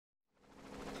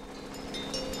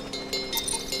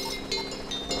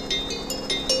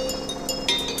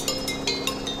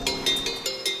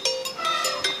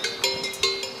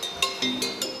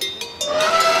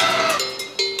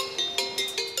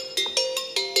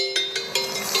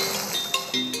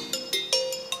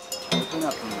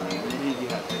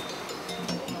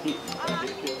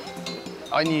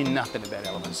I knew nothing about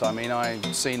elephants. I mean,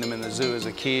 I'd seen them in the zoo as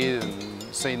a kid and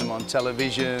seen them on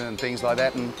television and things like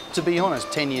that. And to be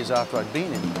honest, 10 years after I'd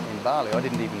been in Bali, I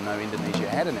didn't even know Indonesia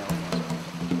had an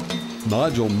elephant.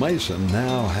 Nigel Mason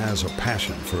now has a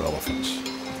passion for elephants.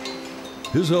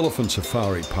 His elephant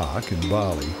safari park in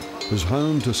Bali is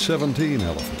home to 17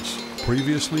 elephants,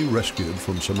 previously rescued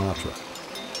from Sumatra.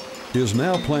 He is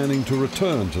now planning to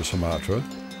return to Sumatra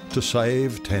to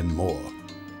save 10 more.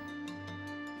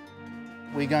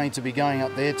 We're going to be going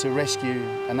up there to rescue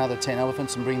another 10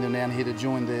 elephants and bring them down here to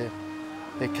join their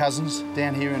cousins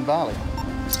down here in Bali.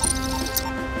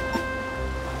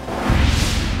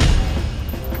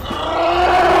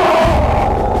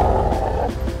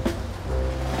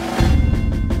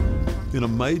 In a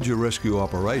major rescue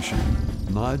operation,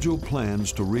 Nigel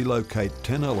plans to relocate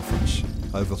 10 elephants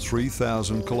over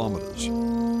 3,000 kilometres,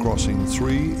 crossing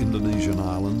 3 Indonesian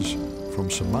islands from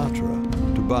Sumatra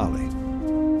to Bali.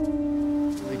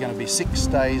 We're going to be 6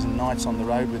 days and nights on the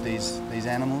road with these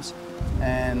animals,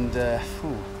 and you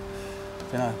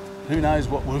know, who knows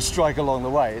what will strike along the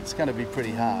way. It's going to be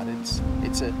pretty hard.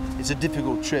 It's a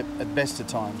difficult trip at best of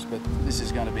times, but this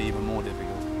is going to be even more difficult.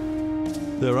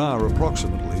 There are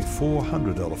approximately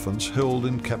 400 elephants held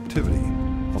in captivity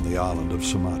on the island of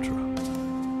Sumatra.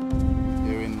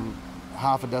 They're in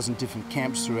half a dozen different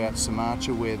camps throughout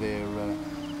Sumatra where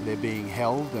they're being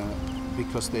held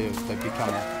because they've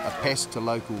become a pest to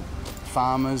local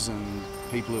farmers and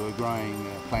people who are growing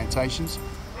plantations.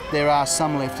 There are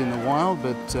some left in the wild,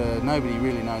 but nobody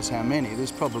really knows how many.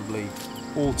 There's probably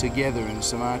altogether in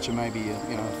Sumatra maybe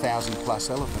 1,000 plus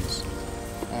elephants.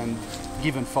 And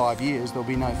given 5 years, there'll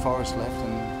be no forest left,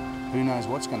 and who knows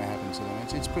what's going to happen to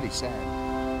them. It's pretty sad.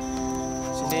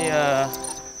 Sini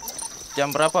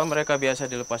jam berapa mereka biasa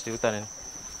dilepas di hutan ini?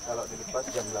 Kalau dilepas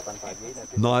jam 8 pagi.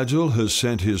 Nigel has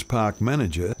sent his park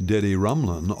manager, Dedi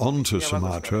Rumlin, on to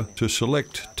Sumatra to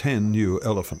select 10 new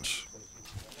elephants.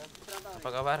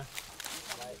 Apa kabar?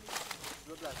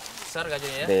 Besar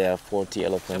gajinya ya? There are 40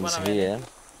 elephants here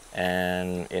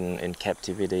and in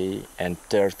captivity, and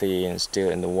 30 and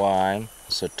still in the wild.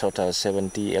 So total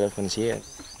 70 elephants here.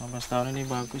 15 tahun ini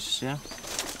bagus ya.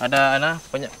 Ada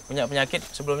punya penyakit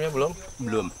sebelumnya belum?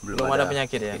 Belum ada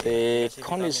penyakit ya. The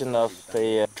condition of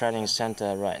the training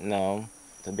center right now,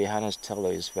 to be honest, tell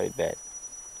you, is very bad.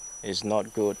 It's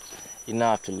not good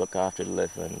enough to look after the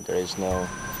elephant. There is not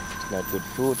good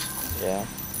food, yeah,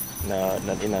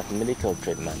 not enough medical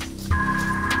treatment.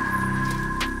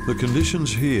 The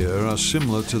conditions here are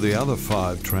similar to the other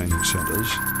 5 training centres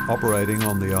operating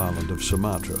on the island of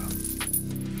Sumatra.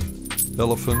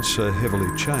 Elephants are heavily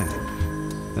chained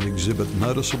and exhibit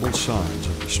noticeable signs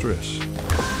of distress.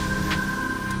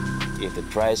 If the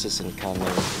dry season coming,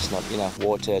 there's not enough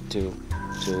water to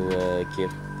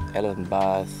give elephant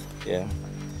bath, yeah,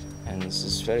 and this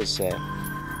is very sad.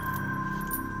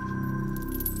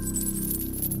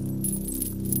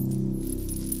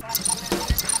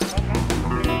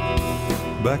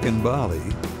 Back in Bali,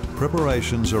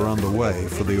 preparations are underway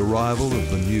for the arrival of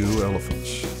the new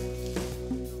elephants.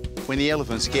 When the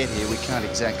elephants get here, we can't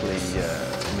exactly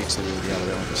mix them with the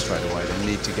other elephants straight away. They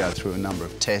need to go through a number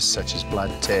of tests, such as blood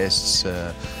tests,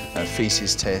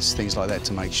 feces tests, things like that,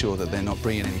 to make sure that they're not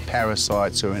bringing any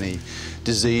parasites or any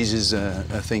diseases,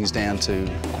 things down to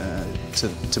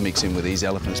mix in with these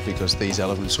elephants, because these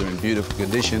elephants are in beautiful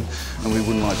condition, and we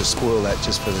wouldn't like to spoil that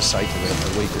just for the sake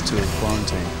of a week or 2 of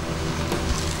quarantine.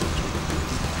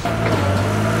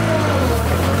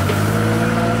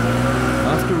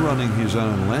 After running his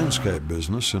own landscape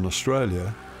business in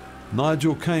Australia,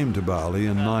 Nigel came to Bali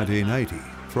in 1980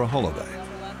 for a holiday.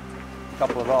 A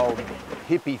couple of old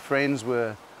hippie friends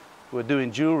were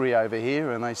doing jewellery over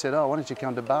here, and they said, "Oh, why don't you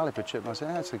come to Bali for a trip?" And I said,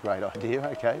 "Oh, that's a great idea,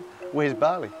 okay. Where's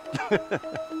Bali?"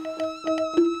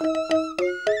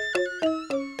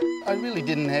 I really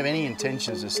didn't have any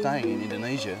intentions of staying in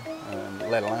Indonesia,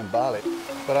 let alone Bali,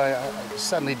 but I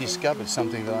suddenly discovered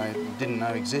something that I didn't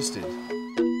know existed.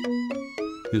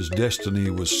 His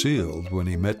destiny was sealed when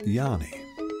he met Yani.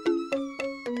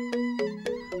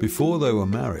 Before they were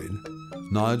married,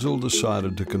 Nigel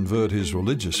decided to convert his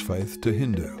religious faith to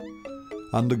Hindu,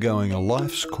 undergoing a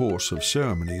life's course of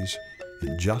ceremonies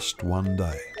in just 1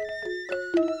 day.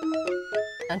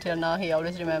 Until now, he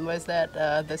always remembers that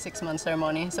the 6-month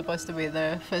ceremony is supposed to be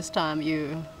the first time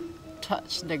you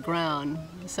touch the ground,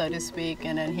 so to speak,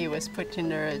 and then he was put in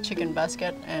the chicken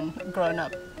basket and grown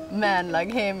up man like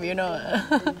him, you know.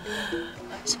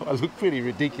 So I look pretty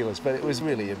ridiculous, but it was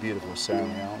really a beautiful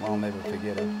ceremony. I'll never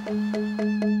forget it.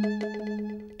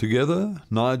 Together,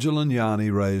 Nigel and Yani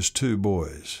raised 2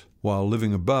 boys, while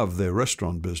living above their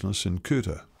restaurant business in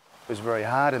Kuta. It was very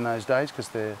hard in those days because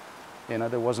there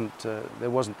wasn't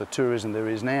the tourism there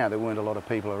is now. There weren't a lot of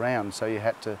people around, so you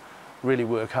had to really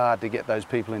work hard to get those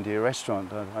people into your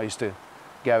restaurant. I used to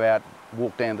go out,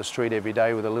 walk down the street every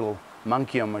day with a little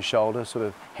monkey on my shoulder, sort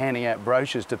of handing out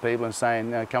brochures to people and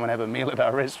saying, come and have a meal at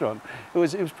our restaurant. It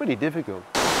was pretty difficult.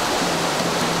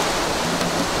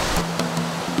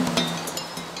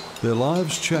 Their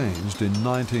lives changed in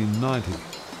 1990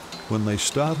 when they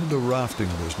started a rafting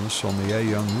business on the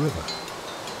Ayung River.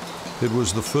 It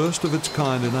was the first of its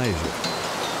kind in Asia.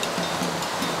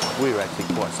 We were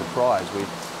actually quite surprised. We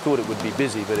thought it would be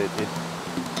busy, but it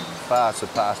far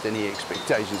surpassed any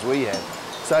expectations we had.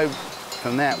 So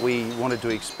from that we wanted to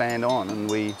expand on, and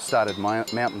we started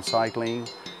mountain cycling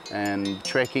and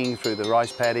trekking through the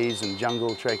rice paddies and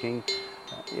jungle trekking,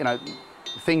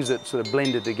 things that sort of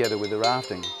blended together with the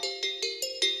rafting.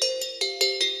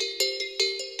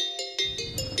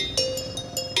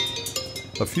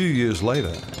 A few years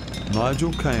later,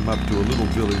 Nigel came up to a little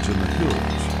village in the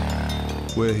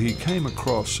hills where he came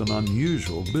across an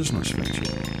unusual business venture.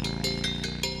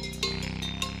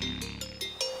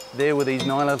 There were these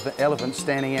 9 elephants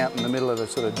standing out in the middle of a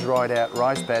sort of dried out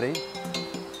rice paddy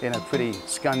in a pretty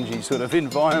scungy sort of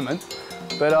environment.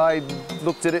 But I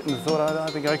looked at it and thought, I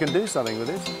think I can do something with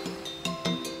this.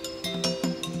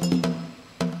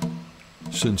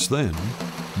 Since then,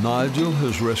 Nigel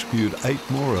has rescued 8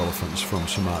 more elephants from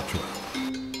Sumatra.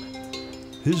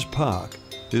 His park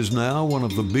is now one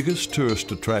of the biggest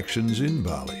tourist attractions in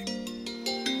Bali.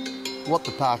 What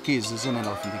the park is an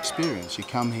elephant experience. You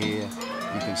come here,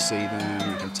 you can see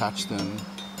them, you can touch them,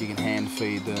 you can hand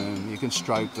feed them, you can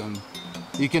stroke them,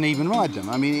 you can even ride them.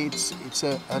 I mean, it's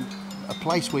a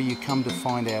place where you come to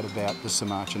find out about the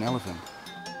Sumatran elephant.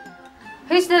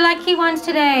 Who's the lucky ones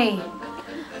today?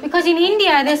 Because in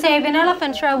India, they say if an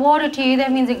elephant throws water to you,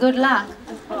 that means a good luck.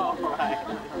 Oh, right.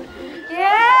 Yay!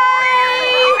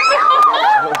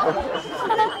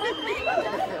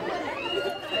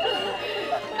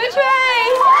 Which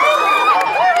way?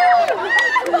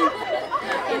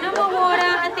 No more water.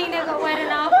 I think they got wet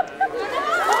enough.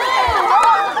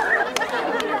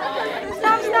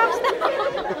 Stop.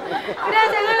 Udah,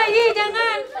 jangan lagi,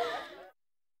 jangan.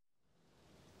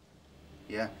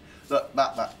 Ya,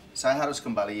 Pak, saya harus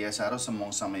kembali ya, saya harus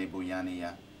ngomong sama Ibu Yani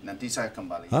ya. Nanti saya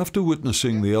kembali. After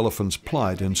witnessing the elephant's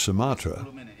plight in Sumatra,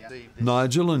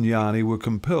 Nigel and Yani were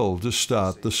compelled to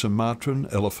start the Sumatran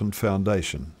Elephant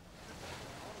Foundation.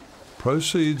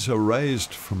 Proceeds are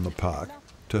raised from the park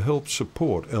to help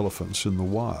support elephants in the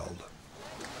wild.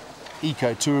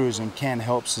 Ecotourism can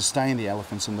help sustain the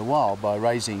elephants in the wild by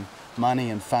raising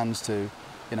money and funds to,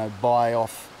 buy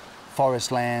off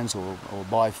forest lands or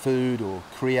buy food or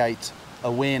create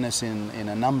awareness in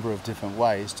a number of different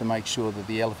ways to make sure that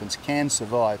the elephants can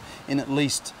survive in at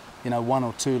least 1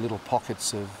 or 2 little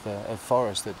pockets of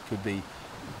forest that could be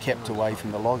kept away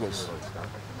from the loggers.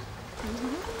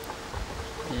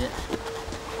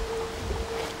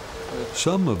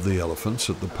 Some of the elephants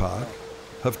at the park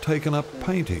have taken up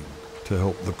painting to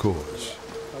help the cause.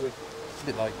 It's a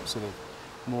bit like sort of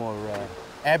more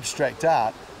abstract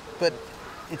art, but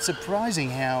it's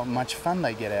surprising how much fun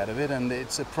they get out of it, and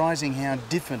it's surprising how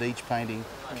different each painting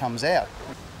comes out.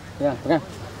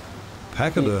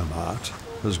 Pachyderm art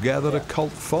has gathered a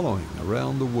cult following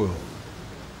around the world.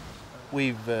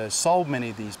 We've sold many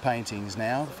of these paintings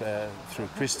now through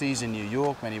Christie's in New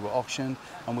York. Many were auctioned,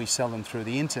 and we sell them through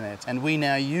the internet. And we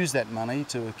now use that money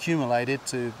to accumulate it,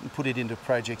 to put it into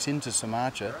projects into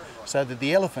Sumatra, so that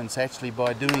the elephants actually,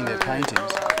 by doing their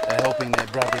paintings, are helping their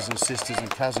brothers and sisters and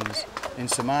cousins in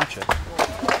Sumatra.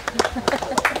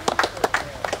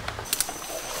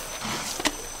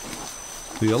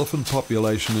 The elephant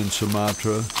population in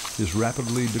Sumatra is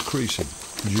rapidly decreasing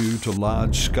due to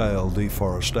large-scale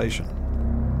deforestation.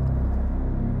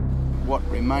 What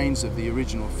remains of the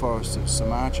original forests of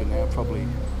Sumatra now probably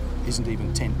isn't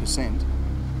even 10%.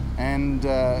 And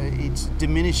it's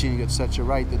diminishing at such a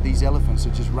rate that these elephants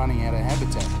are just running out of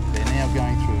habitat. They're now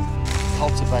going through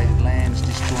cultivated lands,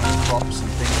 destroying crops and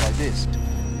things like this.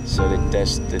 So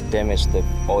they damage the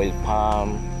oil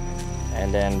palm,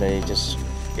 and then they just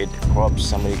eat crops,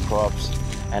 so many crops,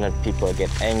 and then people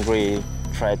get angry,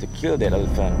 try to kill that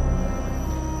elephant.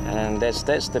 And that's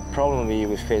the problem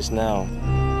we face now.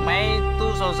 May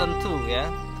 2002, yeah,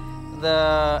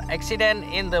 the accident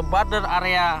in the border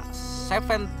area,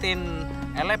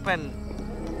 17 elephants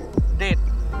dead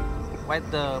by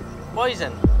the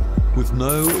poison. With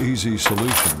no easy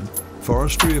solution,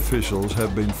 forestry officials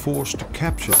have been forced to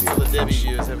capture the elephants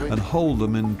and hold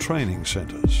them in training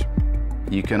centres.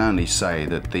 You can only say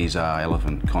that these are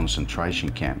elephant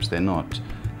concentration camps. They're not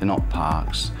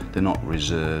parks, they're not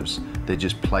reserves, they're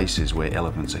just places where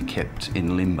elephants are kept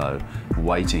in limbo,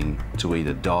 waiting to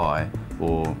either die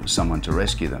or someone to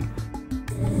rescue them.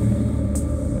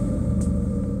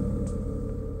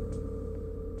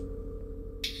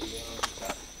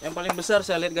 Yang paling besar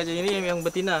saya lihat gajah ini yang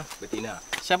betina. Betina.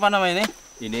 Siapa nama ini?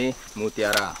 Ini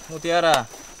Mutiara. Mutiara.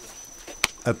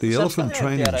 At the elephant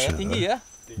training centre,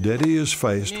 Daddy is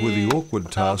faced with the awkward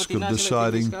task of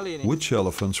deciding which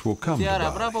elephants will come to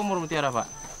Mutiara, Bali. berapa umur Mutiara, Pak?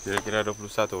 Kira-kira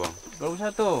 21, Bang.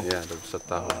 21. Ya,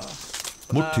 21 tahun.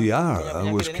 Mutiara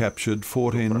was captured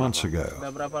 14 months ago.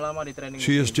 Sudah berapa lama di training?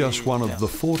 She is just one of the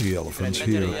 40 elephants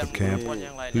here at the camp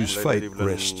whose fate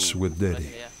rests with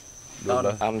Daddy.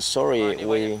 I'm sorry,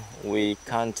 we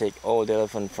can't take all the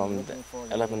elephant from the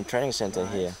elephant training center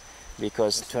here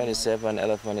because 27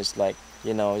 elephant is like,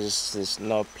 you know, there's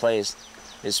no place.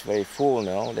 It's very full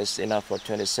now. There's enough for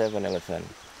 27 elephant,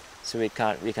 so we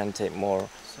can't take more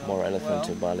elephant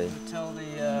to Bali.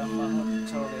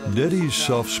 Daddy's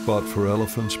soft spot for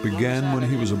elephants began when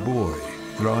he was a boy,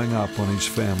 growing up on his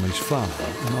family's farm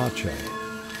in Aceh.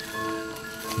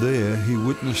 There, he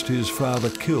witnessed his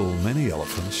father kill many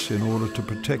elephants in order to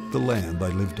protect the land they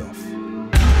lived off.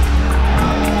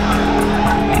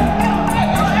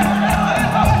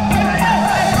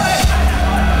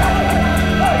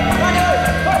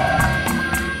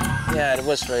 Yeah, it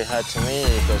was very hard to me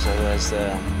because I was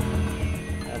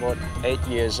about 8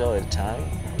 years old at the time,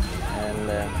 and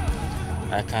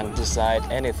I can't decide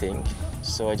anything,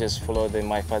 so I just followed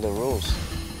my father's rules.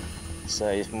 So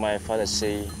if my father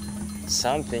say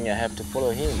something, I have to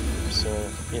follow him, so,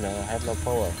 you know, I have no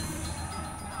power.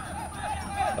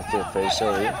 I feel very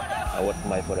sorry at what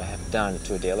my father have done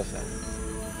to the elephant.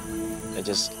 I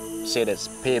just say that's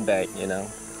payback, you know,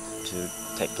 to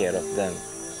take care of them.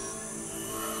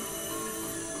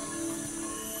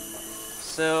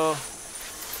 So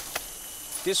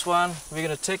this one we're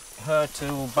gonna take her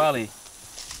to Bali,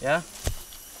 yeah?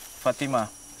 Fatima,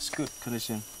 it's good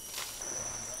condition.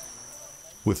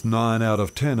 With 9 out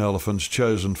of 10 elephants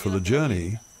chosen for the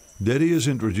journey, Daddy is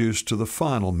introduced to the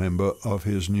final member of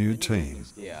his new team.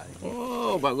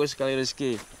 Oh, bagus sekali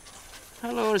Rizky.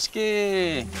 Halo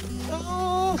Rizky.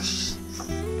 Oh,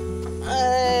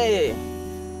 hey.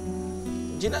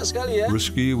 Jinak sekali ya.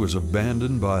 Risky was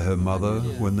abandoned by her mother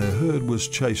when their herd was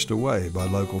chased away by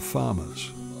local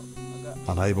farmers.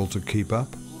 Unable to keep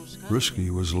up, Risky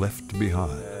was left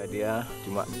behind.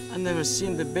 I never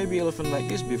seen the baby elephant like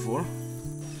this before.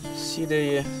 See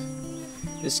the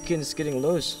skin is getting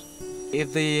loose.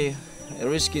 If the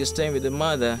Risky is staying with the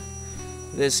mother,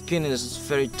 the skin is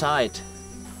very tight.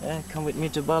 Yeah, come with me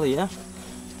to Bali, yeah?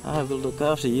 I will look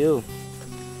after you.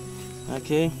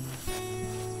 Okay?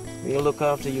 We'll look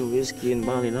after you, Risky, in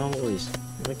Bali, no worries.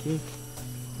 Okay?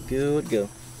 Good girl.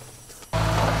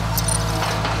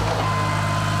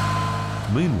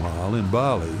 Meanwhile, in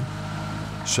Bali,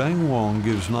 Sang Wong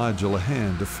gives Nigel a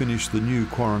hand to finish the new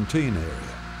quarantine area.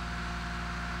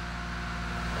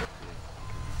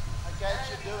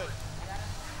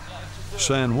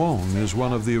 San Wong is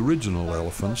one of the original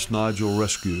elephants Nigel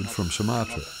rescued from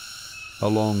Sumatra,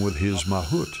 along with his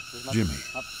mahout, Jimmy.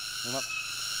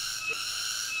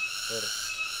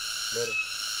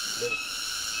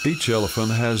 Each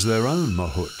elephant has their own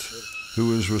mahout,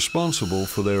 who is responsible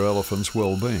for their elephant's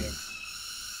well-being.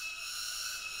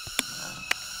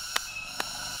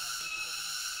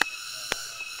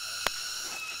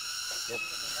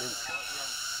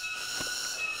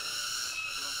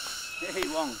 Hey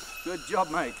Wong, good job,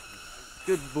 mate.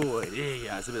 Good boy. There you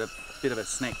go. It's a bit of a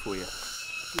snack for you.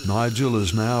 Nigel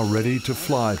is now ready to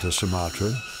fly to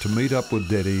Sumatra to meet up with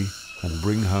Daddy and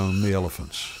bring home the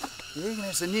elephants. You're going to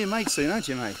have some new mates soon, aren't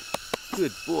you, mate?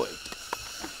 Good boy.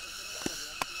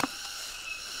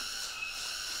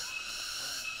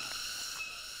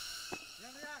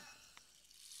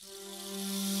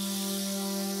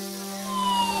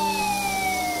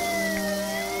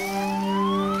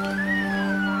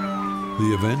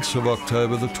 The events of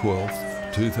October the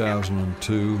 12th,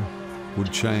 2002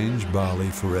 would change Bali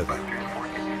forever.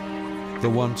 The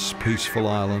once peaceful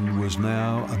island was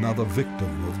now another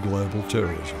victim of global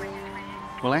terrorism.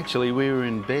 Well, actually, we were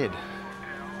in bed.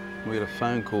 We got a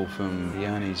phone call from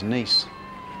Yani's niece,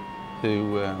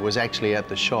 who was actually at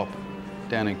the shop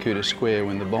down in Kuta Square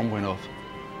when the bomb went off.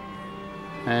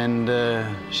 And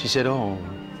she said, oh,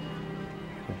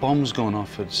 the bomb's gone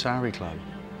off at Sari Club.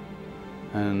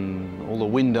 And all the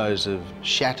windows have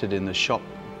shattered in the shop,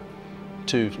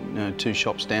 two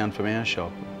shops down from our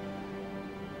shop.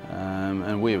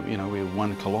 And we're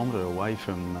 1 kilometre away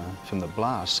from the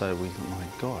blast, so we thought, my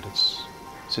God,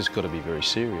 It's just got to be very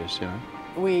serious, you know.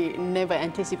 We never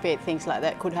anticipate things like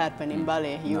that could happen in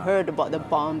Bali. You heard about the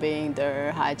bombing,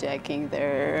 the hijacking,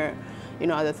 the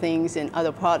other things in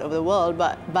other part of the world,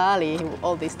 but Bali,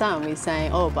 all this time we're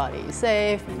saying, oh, Bali is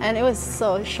safe, and it was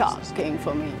so shocking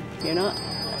for me, you know,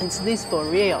 is this for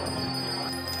real?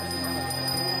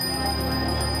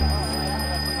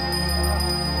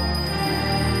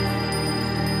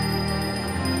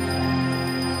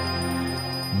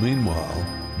 Meanwhile,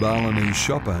 Balinese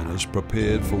shop owners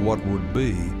prepared for what would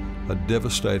be a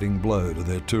devastating blow to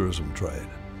their tourism trade.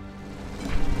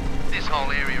 This whole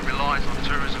area relies on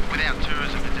tourism. Without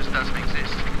tourism, it just doesn't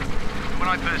exist. When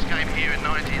I first came here in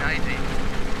 1980,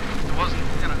 there was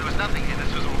nothing here. This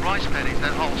was all rice paddies.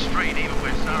 That whole street, even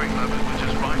where Saring Club was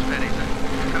just rice paddies.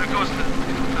 And of course,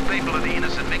 the people are the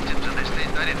innocent victims of this. They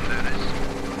didn't do this.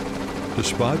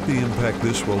 Despite the impact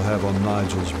this will have on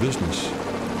Nigel's business,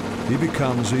 he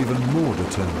becomes even more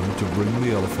determined to bring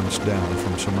the elephants down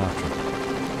from Sumatra.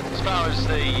 As far as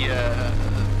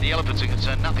the elephants are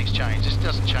concerned, nothing's changed. This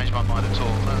doesn't change my mind at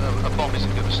all. A bomb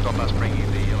isn't going to stop us bringing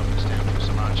the elephants down from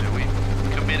Sumatra. We've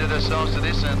committed ourselves to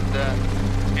this, and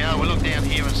we look down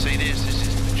here and see this. This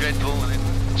is dreadful, and it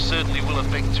certainly will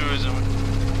affect tourism,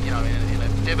 in a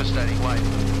devastating way.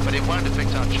 But it won't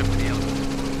affect our trip with the elephants.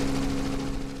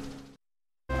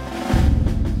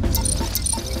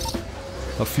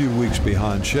 A few weeks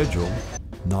behind schedule,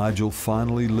 Nigel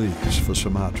finally leaves for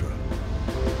Sumatra.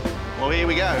 Well, here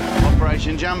we go,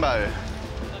 Operation Jumbo.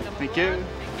 Thank you.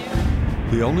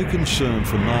 The only concern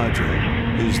for Nigel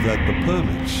is that the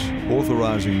permits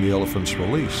authorising the elephant's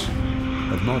release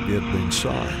have not yet been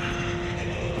signed.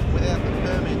 Without the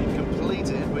permit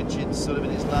completed, which it's sort of in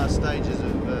its last stages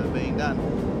of being done,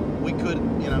 we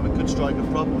could strike a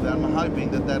problem with that. I'm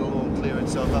hoping that that'll all clear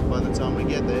itself up by the time we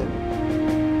get there.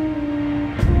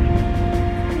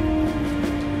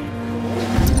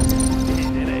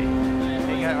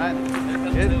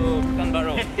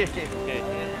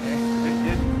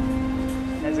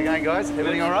 How's it going, guys?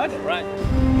 Everything all right? Right.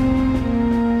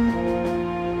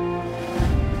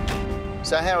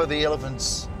 So how are the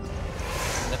elephants?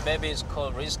 The baby is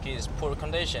called risky, it's poor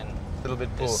condition. A little bit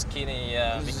poor. It's skinny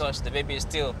because the baby is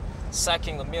still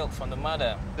sucking the milk from the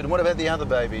mother. And what about the other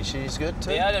baby? She's good too?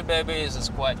 The other baby is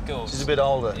quite good. She's a bit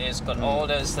older. It's got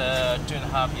older, it's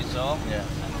 2.5 years old. Yeah.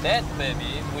 And that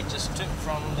baby we just took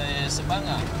from the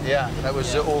Sabanga. Yeah, that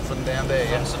was the orphan down there,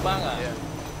 yeah? From Sabanga. Yeah.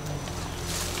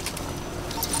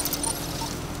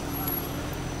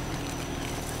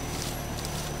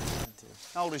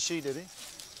 How old is she, Diddy?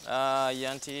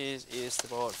 Yanti is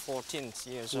about 14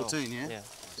 years old. 14, yeah? Yeah.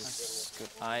 Just good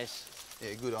eyes.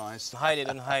 Yeah, good eyes. Hide it,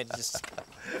 don't hide. Just.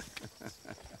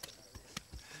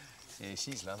 Yeah,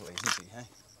 she's lovely, isn't she, hey?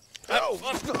 Oh!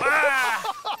 Ah!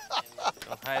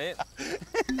 Don't hide it. Have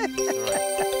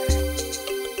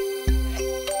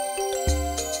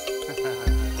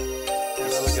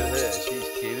a look at her. She's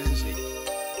cute, isn't she?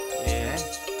 Yeah.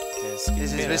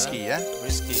 This is Risky, yeah?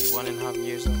 Risky, 1.5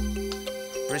 years old.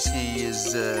 Risky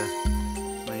is,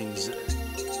 means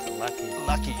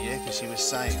lucky, yeah, because she was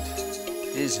saved.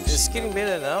 Isn't she? It's getting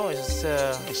better now. It's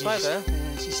better.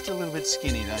 She's still a little bit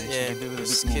skinny though. Yeah, she could do with a bit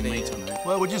skinny, more meat on her.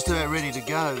 Well, we're just about ready to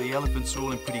go. The elephants are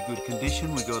all in pretty good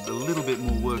condition. We've got a little bit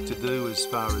more work to do as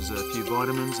far as a few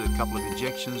vitamins, a couple of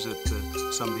injections that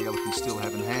some of the elephants still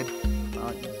haven't had.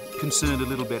 Concerned a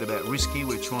little bit about Risky.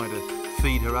 We're trying to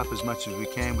feed her up as much as we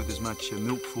can with as much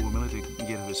milk formula to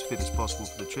get her as fit as possible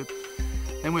for the trip.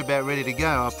 And we're about ready to go.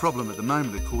 Our problem at the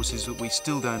moment, of course, is that we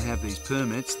still don't have these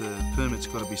permits. The permit's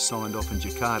got to be signed off in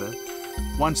Jakarta.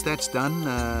 Once that's done,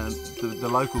 the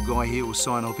local guy here will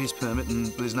sign off his permit and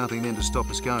there's nothing then to stop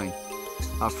us going.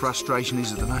 Our frustration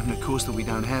is at the moment, of course, that we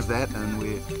don't have that and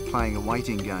we're playing a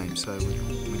waiting game. So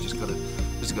we just got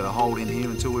to hold in here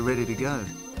until we're ready to go.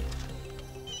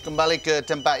 Kembali ke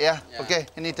tempat ya. Okay,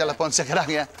 ini telepon sekarang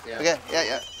ya. Okay,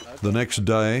 yeah. The next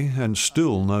day, and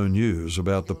still no news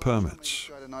about the permits.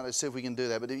 Try tonight to see if we can do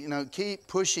that, but keep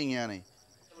pushing, Yanni.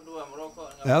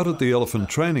 Out at the Elephant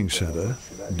Training Centre,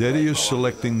 Daddy is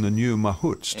selecting the new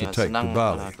mahouts to take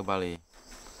to Bali.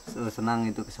 Senang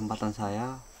itu kesempatan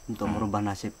saya untuk merubah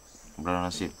nasib. Merubah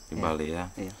nasib di Bali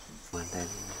ya. Iya.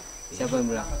 Siapa yang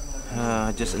bilang?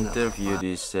 Just interview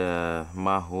this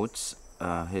mahouts.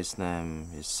 His name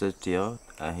is Setio.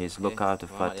 He's looked after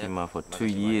Fatima for 2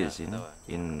 years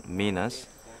in Minas.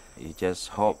 He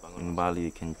just hope in Bali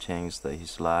can change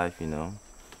his life,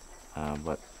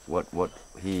 But what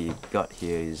he got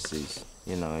here is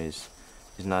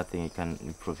nothing. He can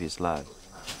improve his life.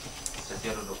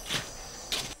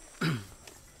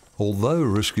 Although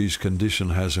Risky's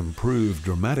condition has improved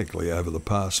dramatically over the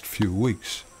past few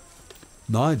weeks,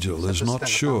 Nigel is not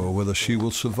sure whether she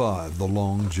will survive the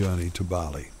long journey to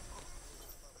Bali.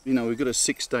 You know, we've got a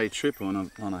 6-day trip on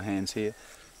our hands here,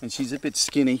 and she's a bit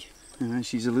skinny. You know,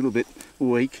 she's a little bit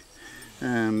weak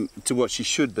to what she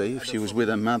should be. If she was with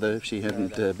her mother, if she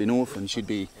hadn't been orphaned, she'd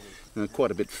be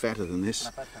quite a bit fatter than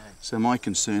this. So my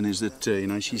concern is that you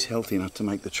know, she's healthy enough to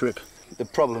make the trip. The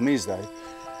problem is though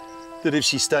that if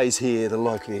she stays here, the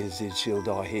likelihood is she'll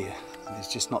die here. There's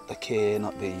just not the care,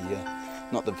 not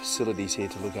the facilities here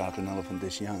to look after an elephant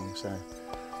this young. So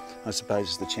I suppose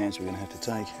it's the chance we're going to have to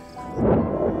take.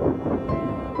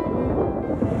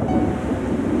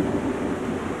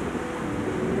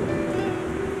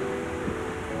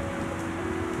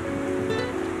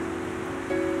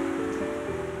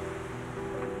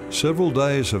 Several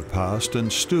days have passed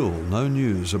and still no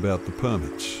news about the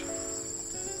permits.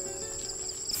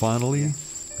 Finally,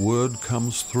 word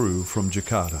comes through from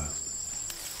Jakarta.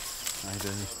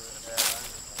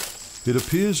 It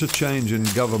appears a change in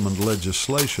government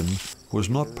legislation was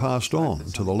not passed on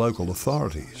to the local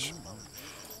authorities.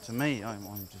 To me, I'm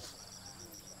just,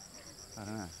 I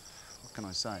don't know, what can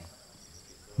I say?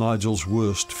 Nigel's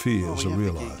worst fears are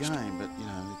realised. But, you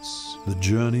know, the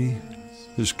journey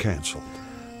is cancelled.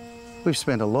 We've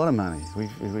spent a lot of money.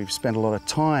 We've spent a lot of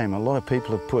time. A lot of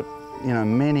people have put, you know,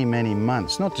 many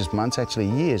months, not just months, actually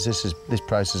years. This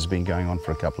process has been going on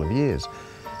for a couple of years.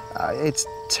 It's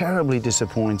terribly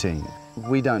disappointing.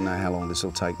 We don't know how long this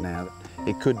will take now.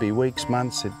 It could be weeks,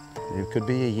 months, it could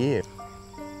be a year.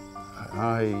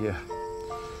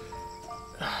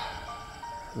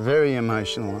 Very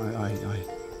emotional.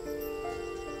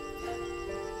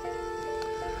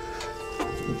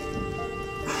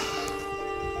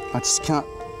 I just can't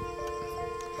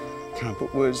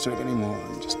put words to it anymore.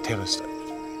 I'm just devastated.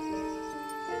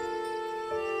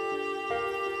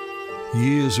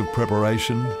 Years of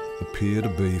preparation appear to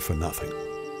be for nothing.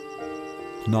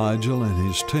 Nigel and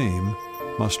his team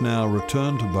must now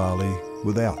return to Bali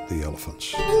without the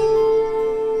elephants.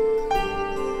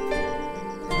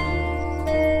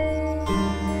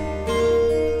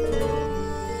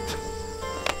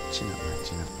 Chin up, mate,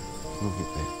 chin up. We'll get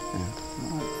there. Yeah.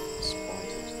 Right.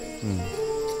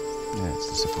 Yeah, it's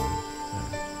disappointing.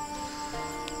 Yeah.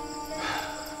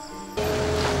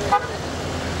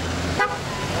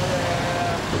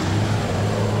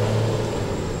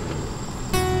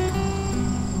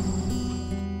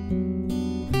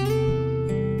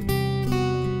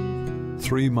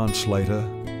 3 months later,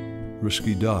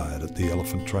 Risky died at the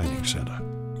elephant training centre.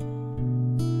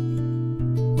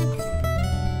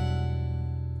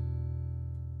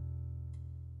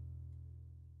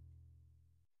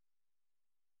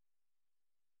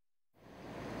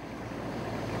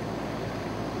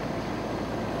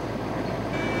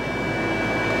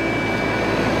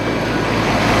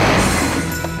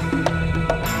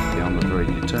 I'm a very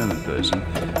determined person,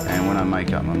 and when I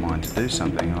make up my mind to do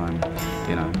something, I'm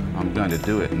going to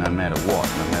do it no matter what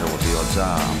the odds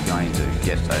are. I'm going to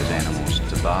get those animals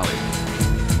to Bali.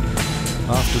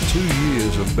 After 2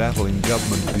 years of battling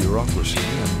government bureaucracy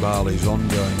and Bali's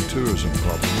ongoing tourism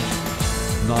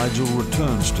problems, Nigel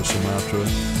returns to Sumatra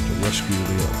to rescue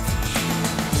the elephants.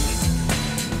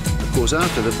 Of course,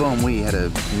 after the bomb, we had a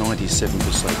 97%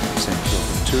 drop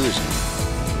in tourism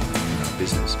in our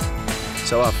business.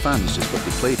 So our funds just got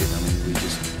depleted. I mean, we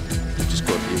just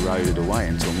got eroded away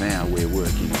until now we're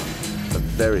working on a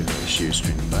very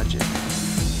shoestring budget.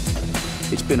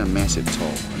 It's been a massive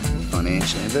toll,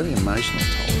 financially, a very emotional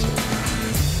toll too.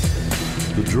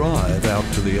 The drive out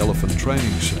to the elephant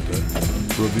training centre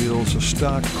reveals a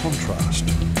stark contrast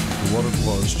to what it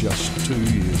was just 2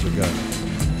 years ago.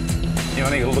 You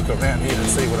only got to look around here to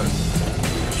see what a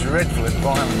dreadful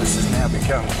environment this has now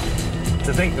become.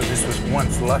 To think that this was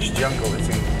once lush jungle, it's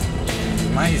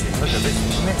amazing. Look at this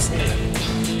mess here.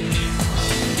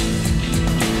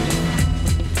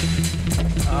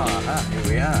 Here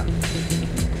we are.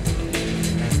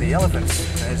 There's the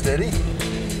elephants. There's Daddy.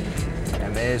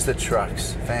 And there's the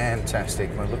trucks. Fantastic.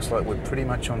 Well, it looks like we're pretty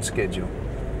much on schedule.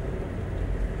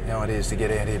 The idea is to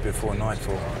get out here before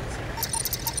nightfall.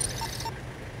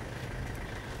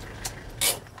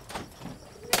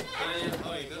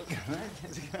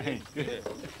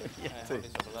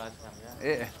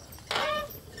 Yeah.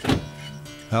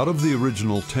 Out of the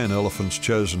original 10 elephants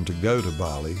chosen to go to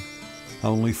Bali,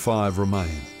 only 5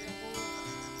 remain.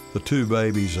 The 2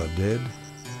 babies are dead,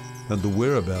 and the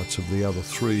whereabouts of the other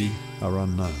 3 are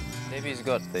unknown. Baby's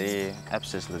got the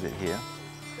abscess a little bit here.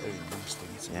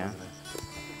 Yeah.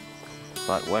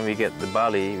 But when we get to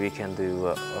Bali, we can do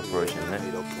operation.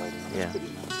 Yeah.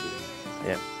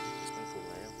 Yeah.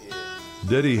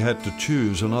 Daddy had to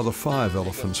choose another 5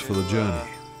 elephants for the journey.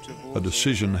 a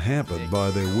decision hampered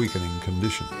by their weakening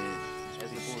condition.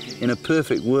 In a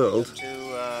perfect world,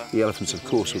 the elephants, of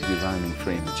course, would be roaming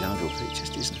free in the jungle, but it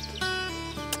just isn't.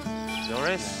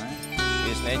 Doris,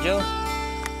 here's Nigel.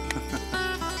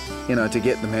 You know, to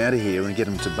get them out of here and get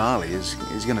them to Bali is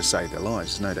going to save their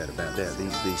lives, there's no doubt about that.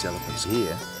 These elephants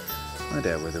here, no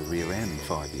doubt whether they'll be around in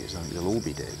 5 years, I think they'll all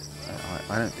be dead.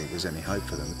 I don't think there's any hope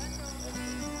for them.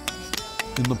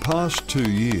 In the past 2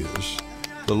 years,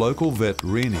 the local vet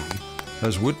Rini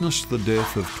has witnessed the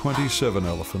death of 27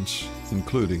 elephants,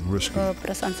 including rescue.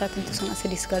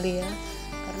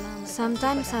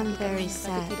 Sometimes I'm very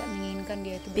sad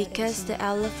because the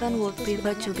elephant would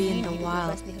prefer to be in the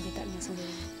wild.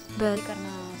 But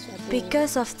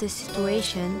because of the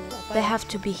situation, they have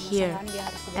to be here.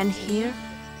 And here,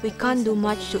 we can't do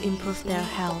much to improve their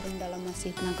health.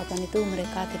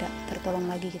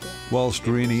 Whilst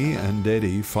Rini and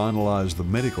Dedi finalise the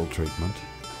medical treatment,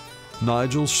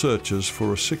 Nigel searches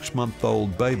for a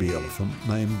 6-month-old baby elephant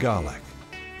named Garlak,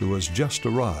 who has just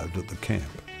arrived at the camp.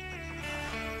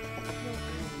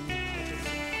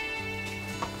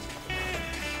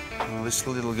 Well, this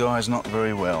little guy's not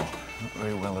very well. Not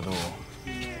very well at all.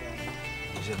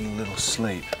 He's having a little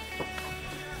sleep.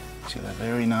 He's got a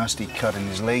very nasty cut in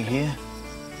his leg here.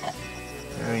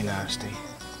 Very nasty.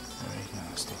 Very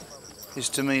nasty. This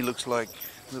to me looks like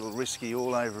a little risky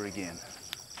all over again.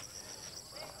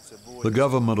 The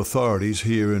government authorities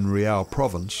here in Riau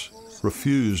province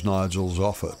refused Nigel's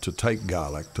offer to take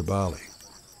Garlak to Bali.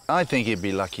 I think he'd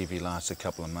be lucky if he lasts a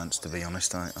couple of months, to be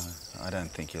honest. I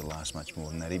don't think he'll last much more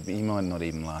than that. He might not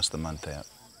even last the month out.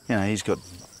 You know, he's got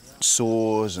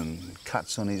sores and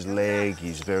cuts on his leg,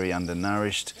 he's very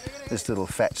undernourished. This little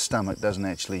fat stomach doesn't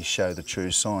actually show the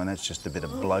true sign, that's just a bit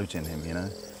of bloat in him, you know.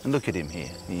 And look at him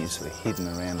here, he's sort of hidden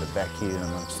around the back here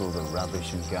amongst all the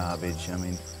rubbish and garbage. I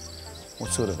mean,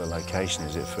 what sort of a location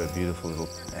is it for a beautiful little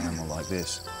animal like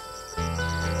this?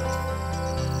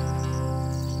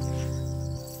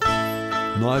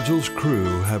 Nigel's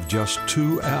crew have just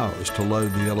 2 hours to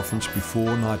load the elephants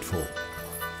before nightfall.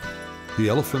 The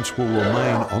elephants will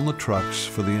remain on the trucks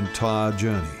for the entire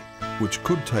journey, which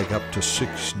could take up to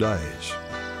 6 days.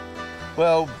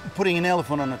 Well, putting an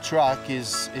elephant on a truck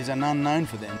is an unknown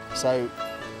for them. So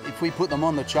if we put them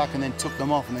on the truck and then took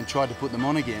them off and then tried to put them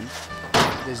on again,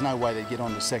 there's no way they'd get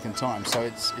on the second time. So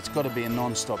it's got to be a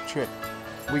non-stop trip.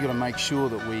 We've got to make sure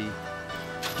that we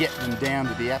get them down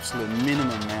to the absolute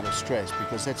minimum amount of stress,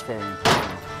 because that's very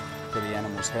important for the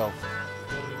animal's health.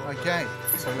 Okay,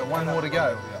 so we've got one more to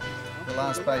go. The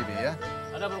last baby, yeah?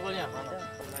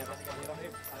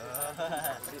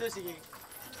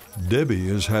 Debbie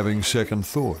is having second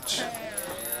thoughts.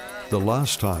 The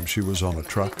last time she was on a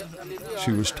truck,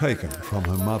 she was taken from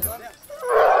her mother.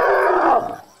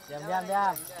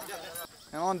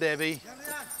 Come on, Debbie.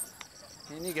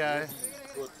 In you go.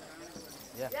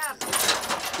 Yeah.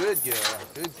 Good girl,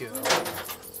 good girl.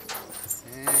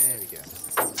 There we go.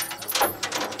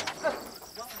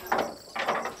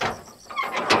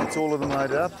 That's all of them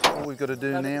loaded up. All we've got to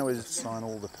do now is sign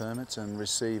all the permits and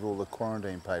receive all the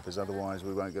quarantine papers, otherwise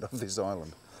we won't get off this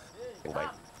island. Baik,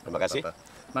 terima kasih.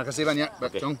 Terima kasih banyak,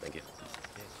 Pak Chong. Thank you.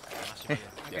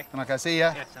 Terima kasih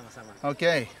ya.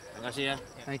 Okay. Terima kasih ya.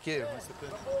 Thank you.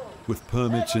 With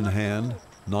permits in hand,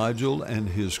 Nigel and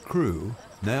his crew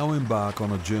now embark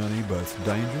on a journey both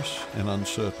dangerous and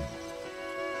uncertain.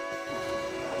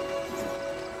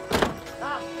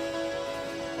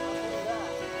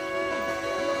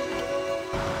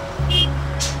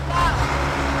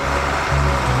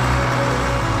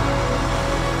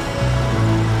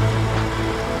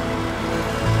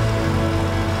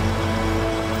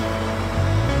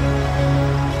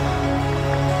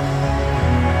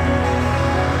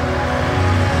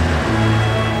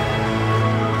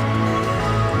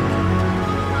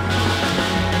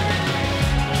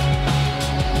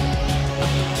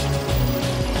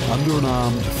 Under an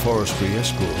armed forestry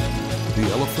escort, the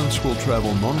elephants will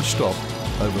travel non-stop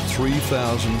over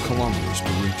 3,000 kilometres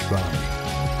to reach Bali.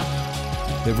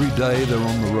 Every day they're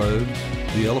on the road,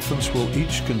 the elephants will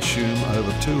each consume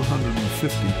over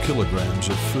 250 kilograms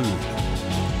of food.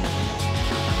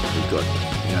 We've got,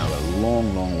 you know, a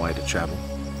long, long way to travel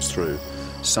through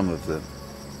some of the,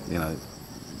 you know,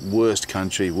 worst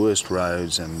country, worst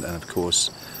roads, and of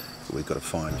course we've got to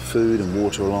find food and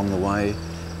water along the way,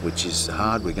 which is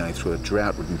hard. We're going through a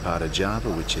drought-ridden part of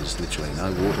Java, which is literally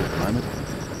no water at the moment.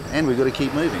 And we've got to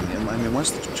keep moving. I mean,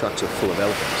 once the trucks are full of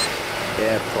elephants,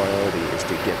 our priority is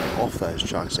to get them off those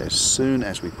trucks as soon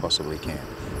as we possibly can.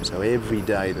 So every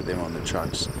day that they're on the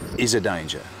trucks is a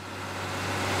danger.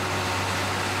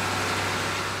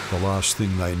 The last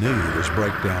thing they need is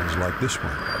breakdowns like this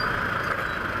one.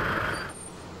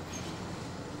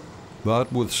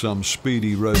 But with some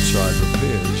speedy roadside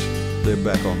repairs, they're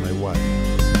back on their way.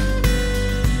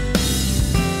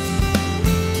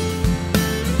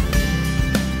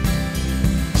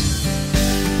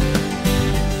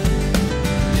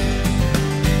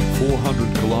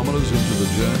 Kilometres into the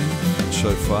journey, and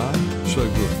so far, so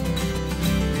good.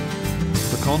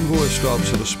 The convoy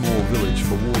stops at a small village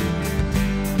for water.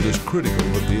 It is critical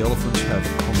that the elephants have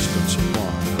a constant supply.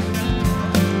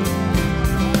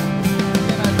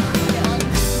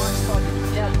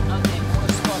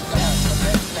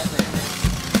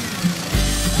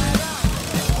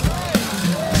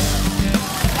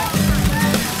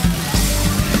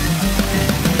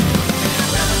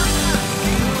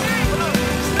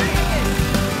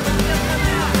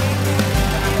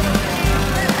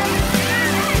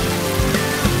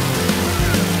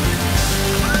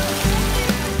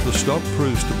 The stop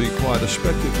proves to be quite a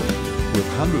spectacle, with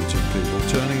hundreds of people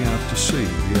turning out to see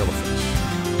the elephants.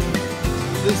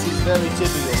 This is very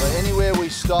typical. Anywhere we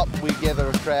stop, we gather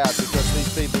a crowd because these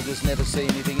people just never see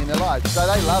anything in their lives, so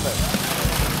they love it.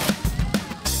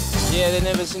 Yeah, they've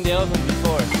never seen the elephant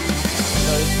before,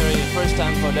 so it's very first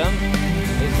time for them.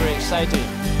 It's very exciting.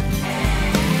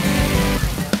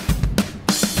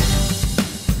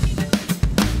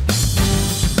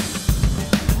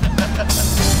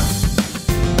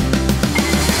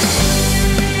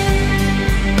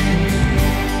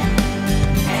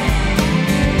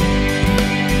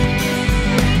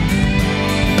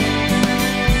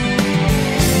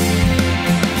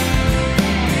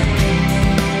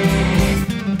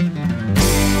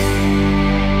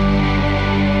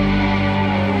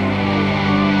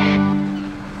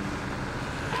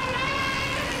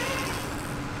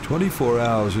 24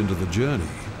 hours into the journey,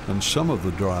 and some of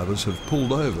the drivers have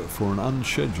pulled over for an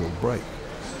unscheduled break.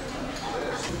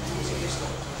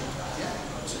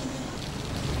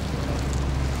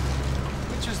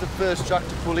 Which is the first truck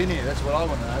to pull in here? That's what I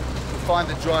want to know. To find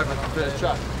the driver of the first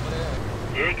truck.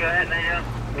 Yeah, go ahead, Nigel.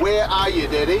 Where are you,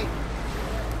 Daddy? In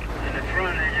the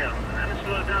front, Nigel. Let me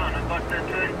slow down. About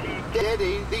 20.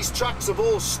 Daddy, these trucks have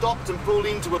all stopped and pulled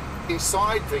into a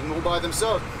side thing all by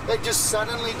themselves. They just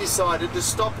suddenly decided to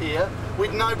stop here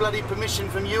with no bloody permission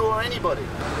from you or anybody.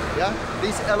 Yeah?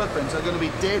 These elephants are going to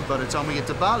be dead by the time we get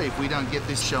to Bali if we don't get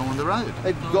this show on the road.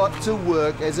 They've got to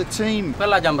work as a team.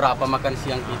 Jam berapa makan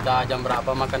siang kita, jam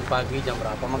berapa makan pagi, jam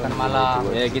berapa makan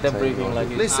malam. Yeah, kita briefing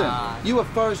lagi. Listen, you are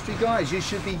forestry guys. You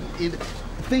should be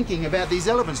thinking about these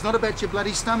elephants, not about your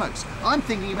bloody stomachs. I'm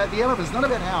thinking about the elephants, not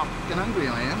about how fucking hungry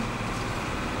I am.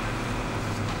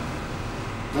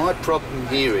 My problem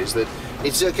here is that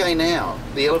it's okay now.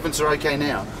 The elephants are okay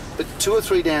now. But 2 or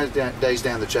 3 days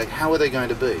down the track, how are they going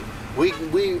to be? We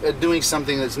are doing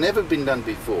something that's never been done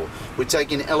before. We're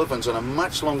taking elephants on a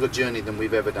much longer journey than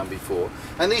we've ever done before.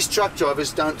 And these truck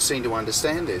drivers don't seem to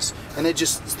understand this. And they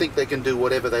just think they can do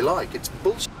whatever they like. It's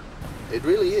bullshit. It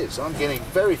really is. I'm getting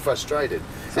very frustrated.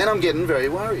 And I'm getting very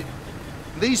worried.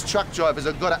 These truck drivers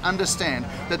have got to understand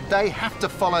that they have to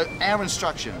follow our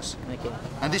instructions. Okay.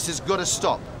 And this has got to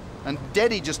stop. And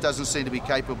Daddy just doesn't seem to be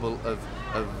capable of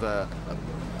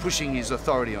pushing his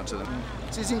authority onto them.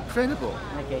 This is incredible.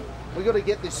 Okay. We've got to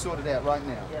get this sorted out right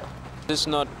now. Yeah. It's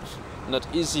not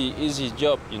easy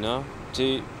job, you know,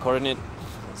 to coordinate.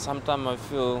 Sometimes I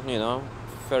feel, you know,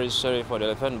 very sorry for the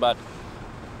elephant, but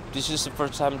this is the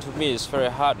first time to me. It's very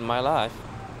hard in my life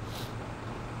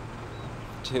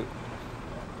to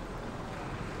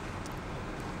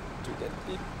get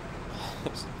people.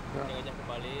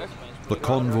 The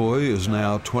convoy is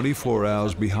now 24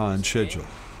 hours behind schedule.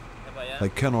 They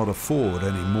cannot afford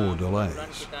any more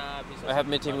delays. I have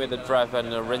meeting with the driver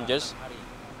and the rangers.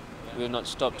 We will not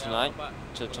stop tonight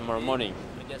till tomorrow morning.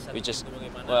 We just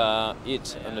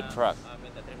eat on the truck.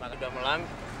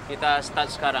 Kita start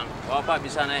sekarang. Bapak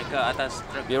bisa naik ke atas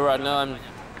truk. Yeah, right now I'm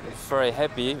very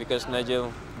happy because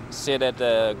Nigel said that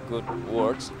good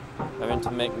words. I want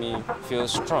to make me feel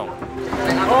strong.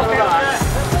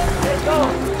 Let's go.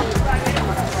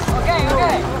 Okay.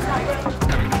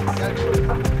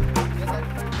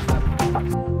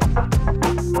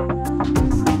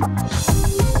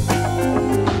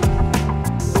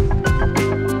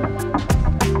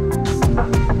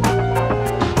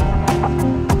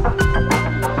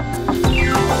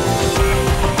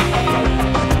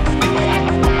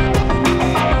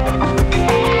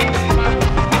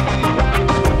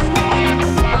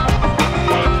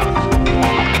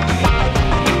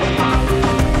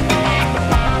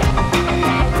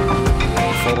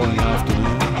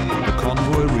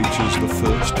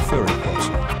 First ferry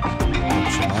crossing from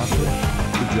Sumatra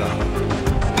to Java.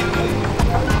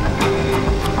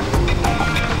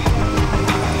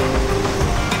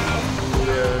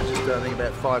 We're just, I think,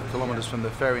 about 5 kilometres from the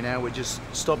ferry now. We're just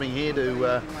stopping here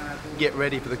to get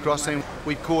ready for the crossing.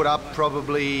 We've caught up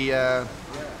probably at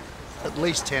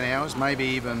least 10 hours, maybe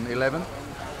even 11,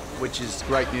 which is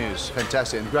great news,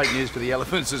 fantastic, and great news for the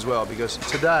elephants as well, because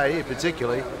today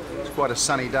particularly it's quite a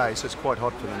sunny day, so it's quite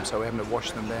hot for them, so we're having to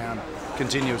wash them down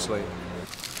continuously.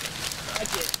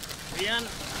 Okay, Rian,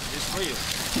 this for you.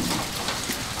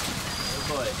 Good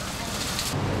boy.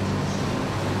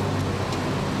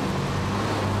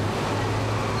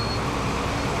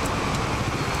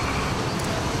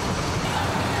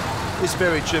 This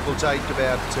ferry trip will take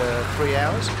about 3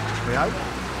 hours, we hope.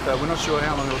 We're not sure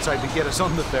how long it will take to get us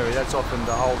on the ferry. That's often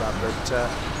the hold-up, but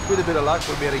with a bit of luck,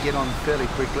 we'll be able to get on fairly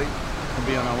quickly and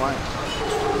be on our way.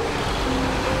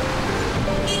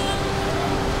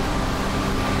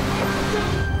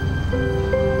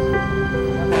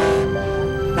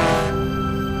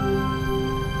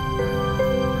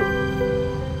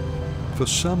 For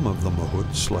some of the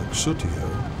Mahuts, like Sutio,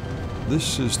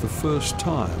 this is the first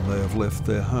time they have left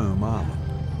their home island.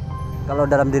 Kalau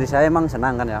dalam diri saya emang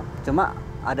senang kan ya. Cuma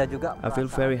ada juga I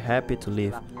feel very happy to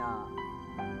leave,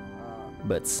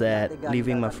 but sad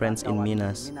leaving my friends in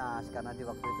Minas.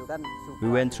 We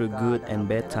went through good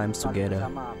and bad times together.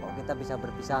 Kita bisa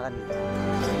berpisah kan gitu.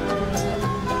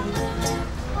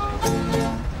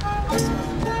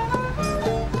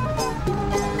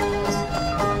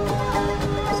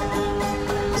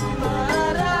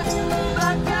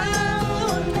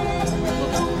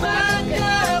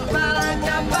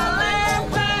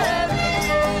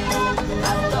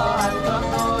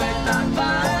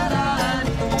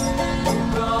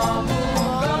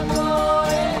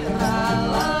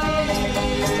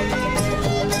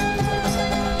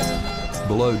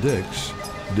 Below decks,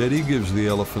 Daddy gives the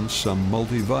elephants some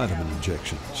multivitamin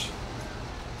injections.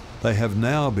 They have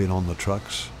now been on the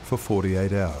trucks for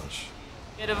 48 hours.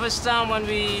 Yeah, the first time when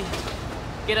we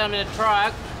get them in the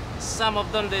truck, some of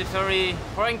them they're very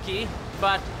cranky,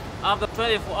 but after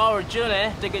 24-hour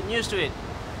journey, they get used to it.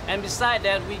 And besides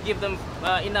that, we give them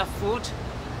enough food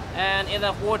and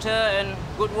enough water and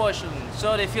good washing,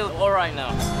 so they feel all right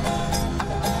now.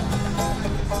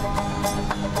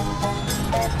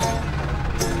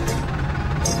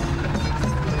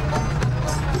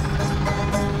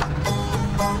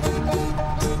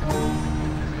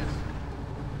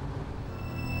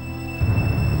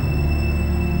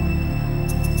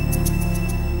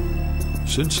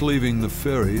 Since leaving the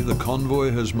ferry, the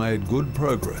convoy has made good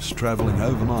progress travelling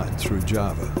overnight through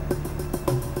Java.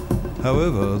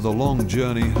 However, the long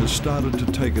journey has started to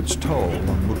take its toll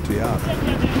on Mutiara.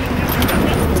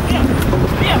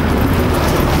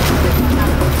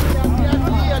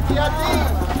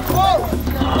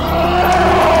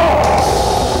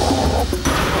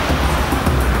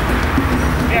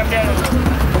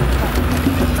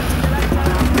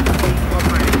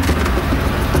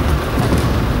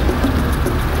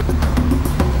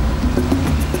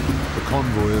 The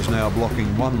convoy is now blocking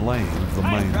one lane of the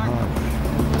main highway.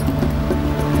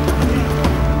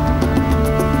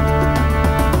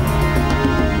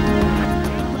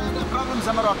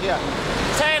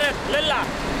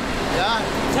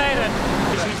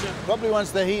 Probably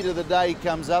once the heat of the day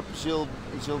comes up, she'll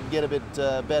get a bit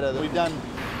better. We've done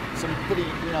some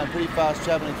pretty fast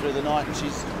travelling through the night, and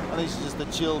I think she's just the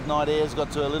chilled night air's got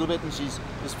to her a little bit, and she's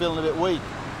just feeling a bit weak.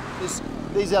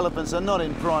 These elephants are not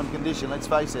in prime condition. Let's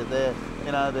face it. They're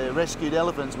rescued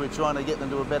elephants. We're trying to get them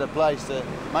to a better place to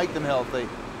make them healthy.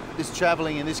 This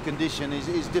travelling in this condition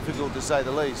is difficult to say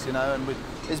the least, and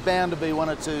there's bound to be one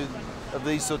or two of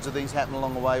these sorts of things happen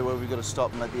along the way where we've got to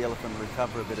stop and let the elephant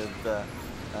recover a bit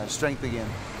of strength again.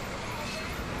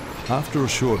 After a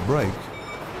short break,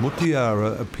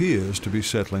 Mutiara appears to be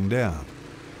settling down.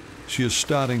 She is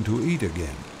starting to eat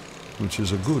again, which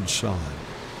is a good sign.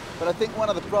 But I think one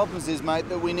of the problems is, mate,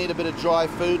 that we need a bit of dry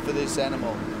food for this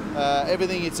animal.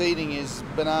 Everything it's eating is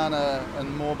banana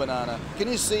and more banana. Can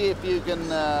you see if you can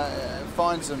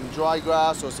find some dry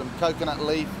grass or some coconut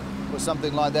leaf or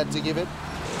something like that to give it?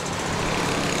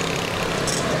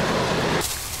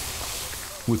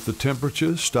 With the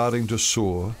temperature starting to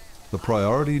soar, the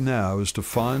priority now is to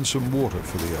find some water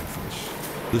for the elephants.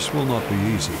 This will not be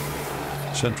easy.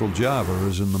 Central Java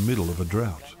is in the middle of a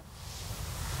drought.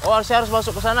 Oh, saya harus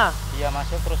masuk ke sana? Iya,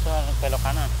 masuk terus belok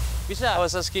kanan. Bisa. I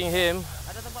was asking him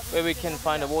where we can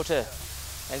find the water,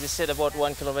 and he said about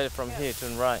 1 kilometer from here,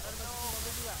 turn right,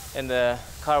 in the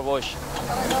car wash.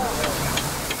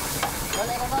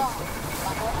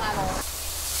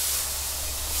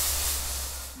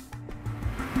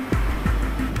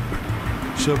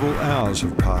 Several hours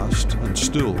have passed and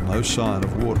still no sign of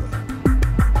water.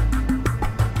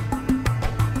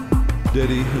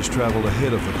 Dedi has travelled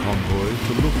ahead of the convoy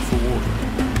to look for water.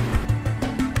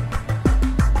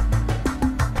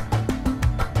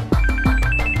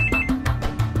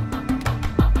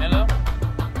 Hello?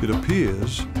 It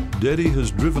appears Dedi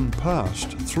has driven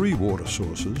past 3 water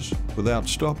sources without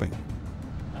stopping.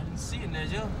 I didn't see it,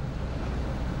 Nigel.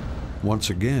 Once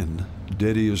again,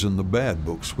 Dedi is in the bad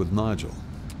books with Nigel.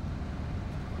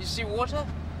 You see water?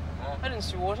 I didn't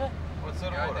see water. What's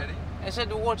that water? I said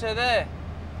the water there.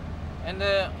 And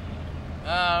the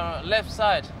left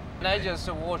side. Nigel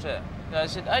saw water. I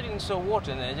said, I didn't saw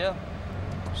water, Nigel.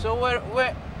 So where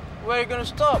are you going to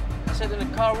stop? I said, in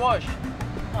the car wash.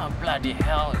 Oh, bloody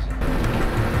hell.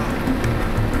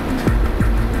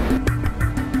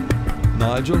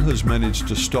 Nigel has managed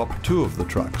to stop 2 of the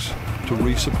trucks to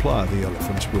resupply the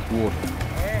elephants with water.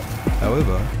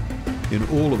 However, in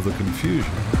all of the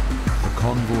confusion, the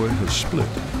convoy has split.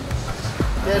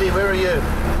 Dedi, where are you?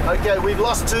 Okay, we've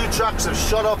lost 2 trucks, have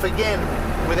shot off again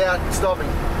without stopping.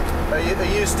 Are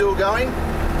you still going?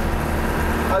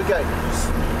 Okay,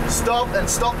 stop and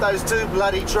stop those 2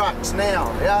 bloody trucks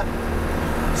now, yeah?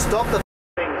 Stop the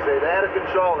things, they're out of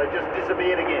control, they just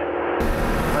disappeared again.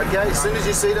 Okay, as soon as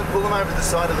you see them, pull them over to the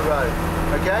side of the road,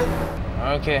 okay?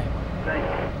 Okay.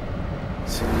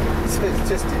 It's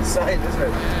just insane, isn't it?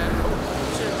 Yeah. Oh,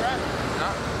 see a truck? No.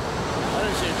 I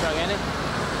didn't see a truck, any.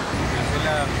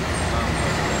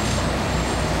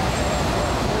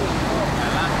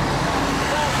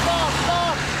 Stop,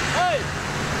 stop! Hey!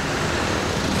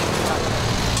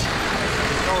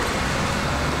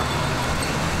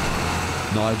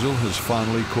 Nigel has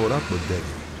finally caught up with Dedi,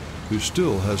 who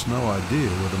still has no idea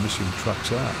where the missing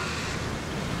trucks are.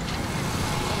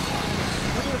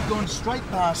 We have gone straight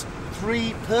past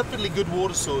 3 perfectly good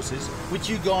water sources, which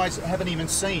you guys haven't even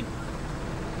seen.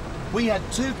 We had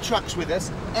 2 trucks with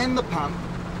us and the pump,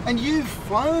 and you've